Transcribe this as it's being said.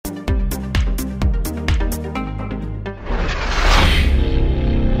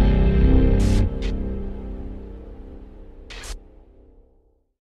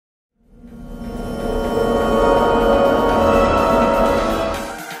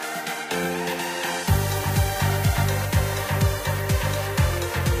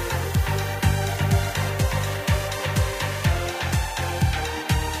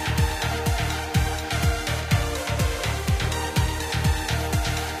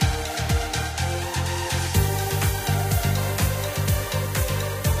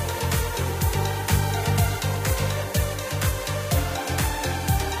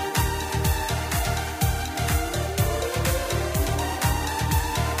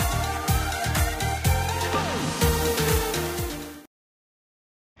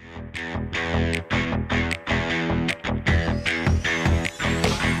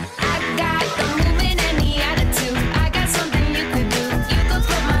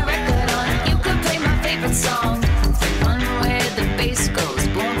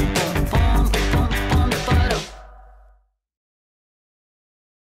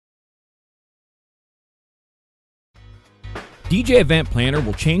DJ Event Planner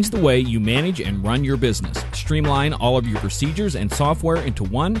will change the way you manage and run your business. Streamline all of your procedures and software into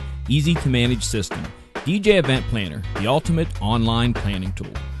one easy-to-manage system. DJ Event Planner, the ultimate online planning tool.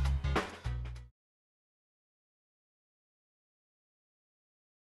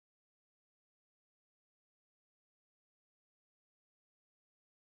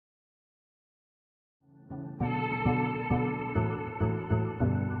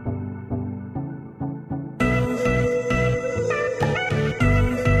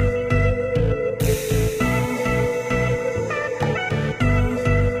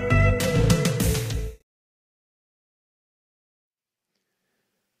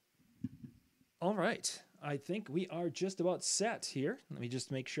 All right, I think we are just about set here. Let me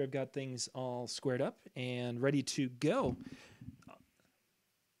just make sure I've got things all squared up and ready to go.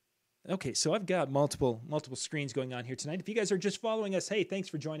 Okay, so I've got multiple screens going on here tonight. If you guys are just following us, hey, thanks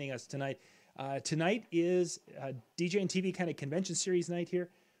for joining us tonight. Tonight is a DJ and TV kind of convention series night here,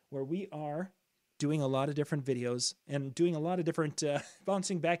 where we are doing a lot of different videos and doing a lot of different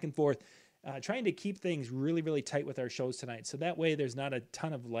bouncing back and forth, trying to keep things really, really tight with our shows tonight. So that way there's not a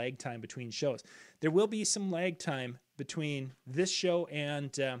ton of lag time between shows. There will be some lag time between this show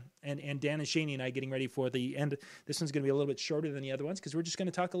and Dan and Shani and I getting ready for the end. This one's going to be a little bit shorter than the other ones because we're just going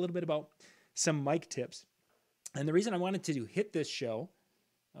to talk a little bit about some mic tips. And the reason I wanted to hit this show,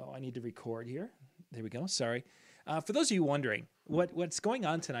 I need to record here. There we go. Sorry. For those of you wondering, what's going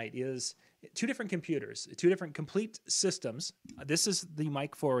on tonight is two different computers, two different complete systems. This is the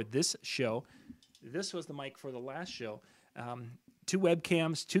mic for this show. This was the mic for the last show. Two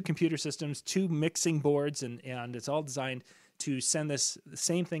webcams, two computer systems, two mixing boards, and it's all designed to send this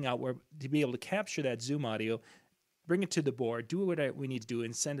same thing out where to be able to capture that Zoom audio, bring it to the board, do what we need to do,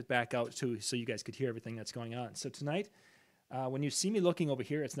 and send it back out so you guys could hear everything that's going on. So tonight, when you see me looking over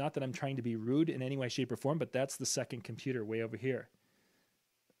here, it's not that I'm trying to be rude in any way, shape, or form, but that's the second computer way over here.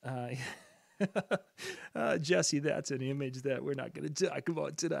 Jesse, that's an image that we're not going to talk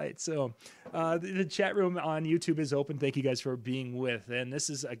about tonight. So the chat room on YouTube is open. Thank you guys for being with. And this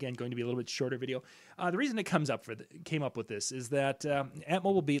is, again, going to be a little bit shorter video. The reason it came up with this is that at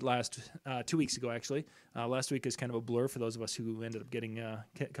Mobile Beat 2 weeks ago, actually, last week is kind of a blur for those of us who ended up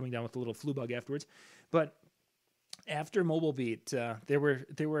coming down with a little flu bug afterwards. But after Mobile Beat, there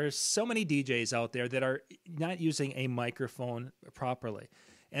were so many DJs out there that are not using a microphone properly.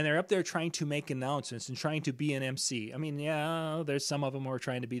 And they're up there trying to make announcements and trying to be an MC. I mean, yeah, there's some of them who are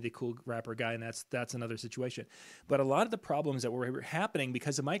trying to be the cool rapper guy, and that's another situation. But a lot of the problems that were happening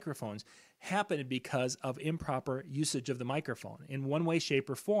because of microphones happened because of improper usage of the microphone in one way, shape,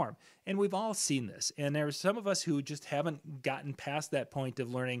 or form. And we've all seen this. And there are some of us who just haven't gotten past that point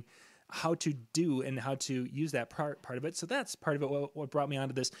of learning how to do and how to use that part of it. So that's part of it. What brought me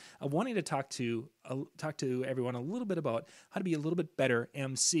onto this, wanting to talk to everyone a little bit about how to be a little bit better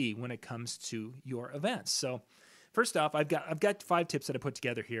MC when it comes to your events. So first off, I've got 5 tips that I put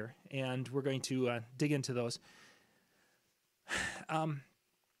together here, and we're going to dig into those.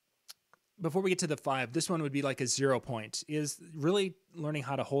 Before we get to the 5, this one would be like a 0 point, is really learning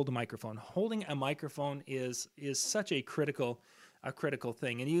how to hold a microphone. Holding a microphone is such a critical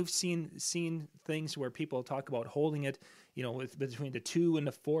thing. And you've seen things where people talk about holding it, with between the 2 and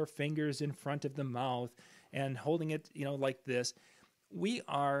the 4 fingers in front of the mouth and holding it, like this. We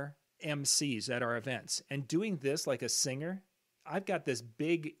are MCs at our events, and doing this like a singer, I've got this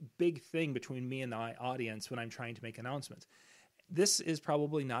big thing between me and the audience when I'm trying to make announcements. This is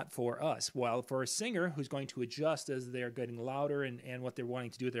probably not for us. While for a singer who's going to adjust as they're getting louder and what they're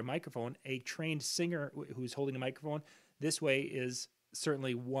wanting to do with their microphone, a trained singer who's holding a microphone this way is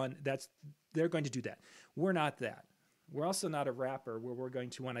certainly one they're going to do that. We're not that. We're also not a rapper where we're going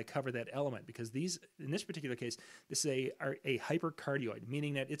to want to cover that element, because in this particular case, this is a hypercardioid,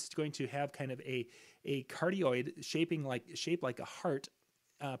 meaning that it's going to have kind of a cardioid shaped like a heart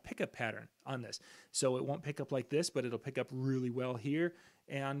pickup pattern on this. So it won't pick up like this, but it'll pick up really well here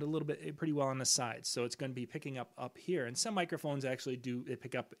and a little bit pretty well on the sides. So it's going to be picking up here. And some microphones actually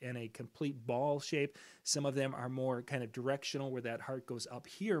pick up in a complete ball shape. Some of them are more kind of directional where that heart goes up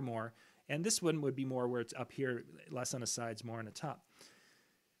here more. And this one would be more where it's up here, less on the sides, more on the top.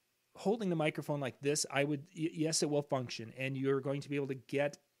 Holding the microphone like this, yes, it will function. And you're going to be able to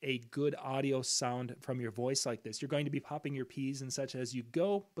get a good audio sound from your voice like this. You're going to be popping your P's and such as you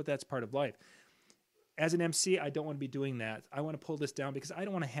go, but that's part of life. As an MC, I don't want to be doing that. I want to pull this down because I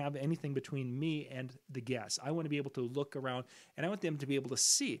don't want to have anything between me and the guests. I want to be able to look around, and I want them to be able to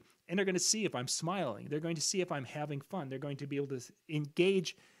see. And they're going to see if I'm smiling. They're going to see if I'm having fun. They're going to be able to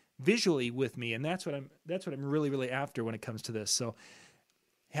engage visually with me, and that's what I'm really, really after when it comes to this. So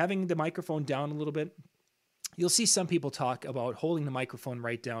having the microphone down a little bit, you'll see some people talk about holding the microphone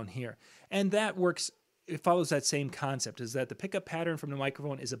right down here. And that works. It follows that same concept, is that the pickup pattern from the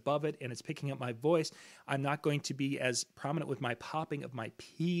microphone is above it and it's picking up my voice. I'm not going to be as prominent with my popping of my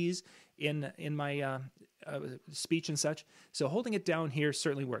P's in my speech and such. So holding it down here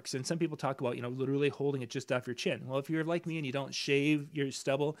certainly works. And some people talk about, literally holding it just off your chin. Well, if you're like me and you don't shave your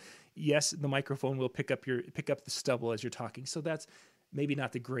stubble, yes, the microphone will pick up the stubble as you're talking. So that's maybe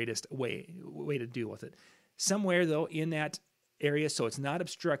not the greatest way to deal with it. Somewhere though in that area, so it's not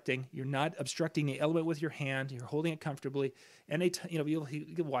obstructing. You're not obstructing the element with your hand. You're holding it comfortably. And you'll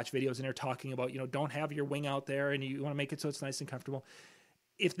watch videos and they're talking about, don't have your wing out there, and you want to make it so it's nice and comfortable.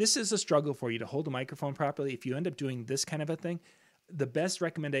 If this is a struggle for you to hold a microphone properly, if you end up doing this kind of a thing, the best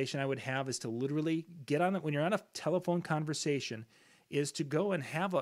recommendation I would have is to literally get on it when you're on a telephone conversation, is to go and have